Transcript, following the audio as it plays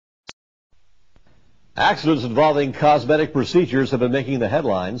Accidents involving cosmetic procedures have been making the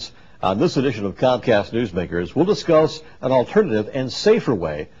headlines. On this edition of Comcast Newsmakers, we'll discuss an alternative and safer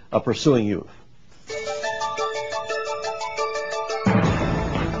way of pursuing youth.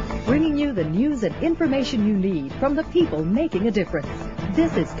 Bringing you the news and information you need from the people making a difference.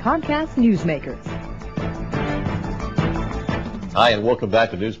 This is Comcast Newsmakers. Hi, and welcome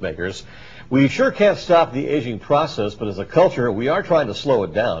back to Newsmakers. We sure can't stop the aging process, but as a culture, we are trying to slow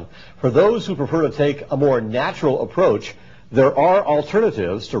it down. For those who prefer to take a more natural approach, there are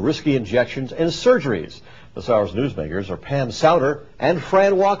alternatives to risky injections and surgeries. This hour's Newsmakers are Pam Souter and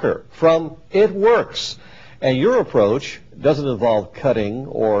Fran Walker from It Works. And your approach doesn't involve cutting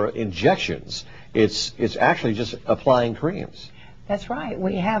or injections. It's actually just applying creams. That's right.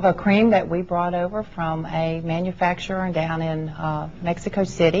 We have a cream that we brought over from a manufacturer down in Mexico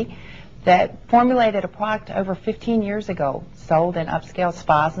City that formulated a product over 15 years ago, sold in upscale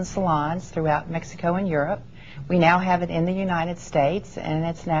spas and salons throughout Mexico and Europe. We now have it in the United States, and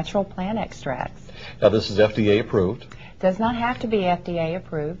it's natural plant extracts. Now, this is FDA approved. Does not have to be FDA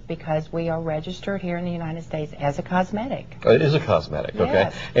approved because we are registered here in the United States as a cosmetic. It is a cosmetic,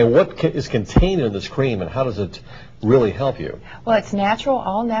 Yes. Okay. And what is contained in this cream, and how does it really help you? Well, it's natural,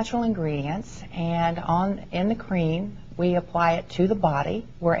 all natural ingredients, and in the cream, we apply it to the body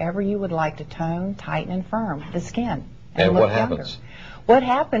wherever you would like to tone, tighten, and firm the skin. And look what happens? Younger. What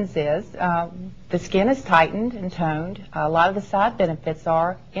happens is the skin is tightened and toned. A lot of the side benefits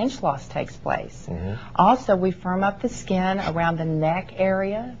are inch loss takes place. Also, we firm up the skin around the neck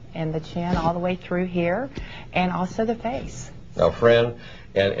area and the chin all the way through here, and also the face. Now, Fran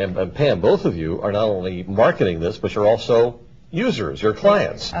and Pam, both of you are not only marketing this, but you're also users, your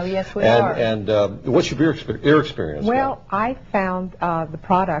clients. Oh, yes, we are. And what's your experience? Well, I found the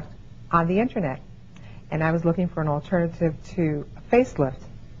product on the internet, and I was looking for an alternative to a facelift.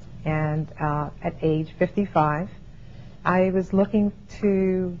 And at age 55, I was looking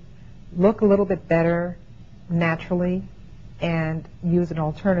to look a little bit better naturally and use an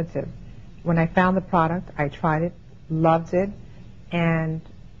alternative. When I found the product, I tried it, loved it, and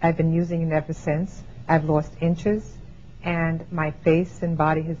I've been using it ever since. I've lost inches, and my face and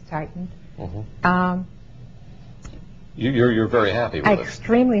body has tightened. You're very happy with it.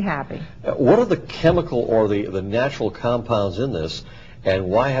 Extremely happy. What are the chemical or the natural compounds in this, and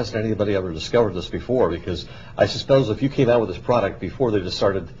why hasn't anybody ever discovered this before? Because I suppose if you came out with this product before they just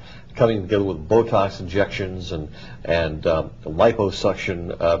started coming together with Botox injections and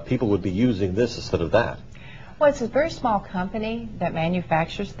liposuction, people would be using this instead of that. Well, it's a very small company that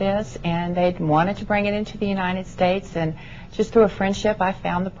manufactures this, and they wanted to bring it into the United States, and just through a friendship, I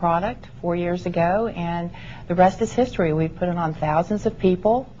found the product 4 years ago, and the rest is history. We've put it on thousands of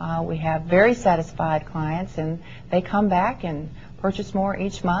people. We have very satisfied clients, and they come back and purchase more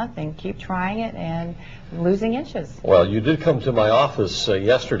each month and keep trying it and losing inches. Well, you did come to my office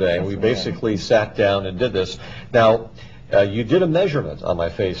yesterday, and we basically sat down and did this. Now, you did a measurement on my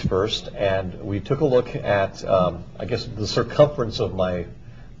face first, and we took a look at, I guess, the circumference of my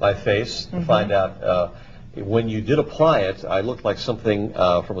face to find out when you did apply it, I looked like something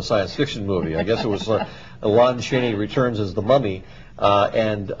from a science fiction movie. I guess it was Lon Chaney returns as the mummy,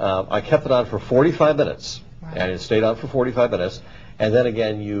 and I kept it on for 45 minutes, and it stayed on for 45 minutes, and then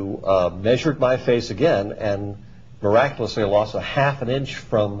again you measured my face again, and miraculously I lost a ½ inch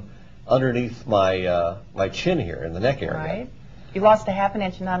from underneath my chin here in the neck area. Right. You lost a ½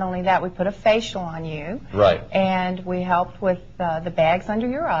 inch, and not only that, we put a facial on you. Right. And we helped with the bags under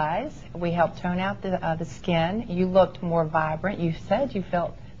your eyes. We helped tone out the skin. You looked more vibrant. You said you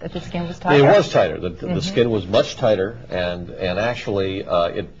felt that the skin was tighter. It was tighter. The skin was much tighter, and actually,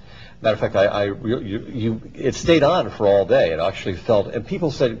 matter of fact, it stayed on for all day. It actually felt, and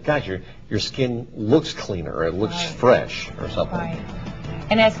people said, "God, your skin looks cleaner. It looks fresh, or something." Right.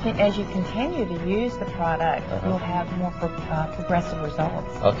 And as you continue to use the product, you'll have more progressive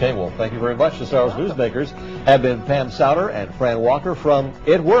results. Okay, well, thank you very much. This hour's Newsmakers have been Pam Souter and Fran Walker from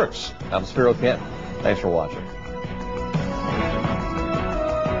It Works. I'm Spiro Kent. Thanks for watching.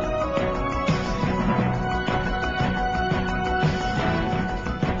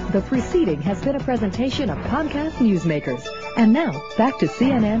 The preceding has been a presentation of Comcast Newsmakers. And now, back to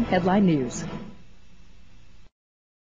CNN Headline News.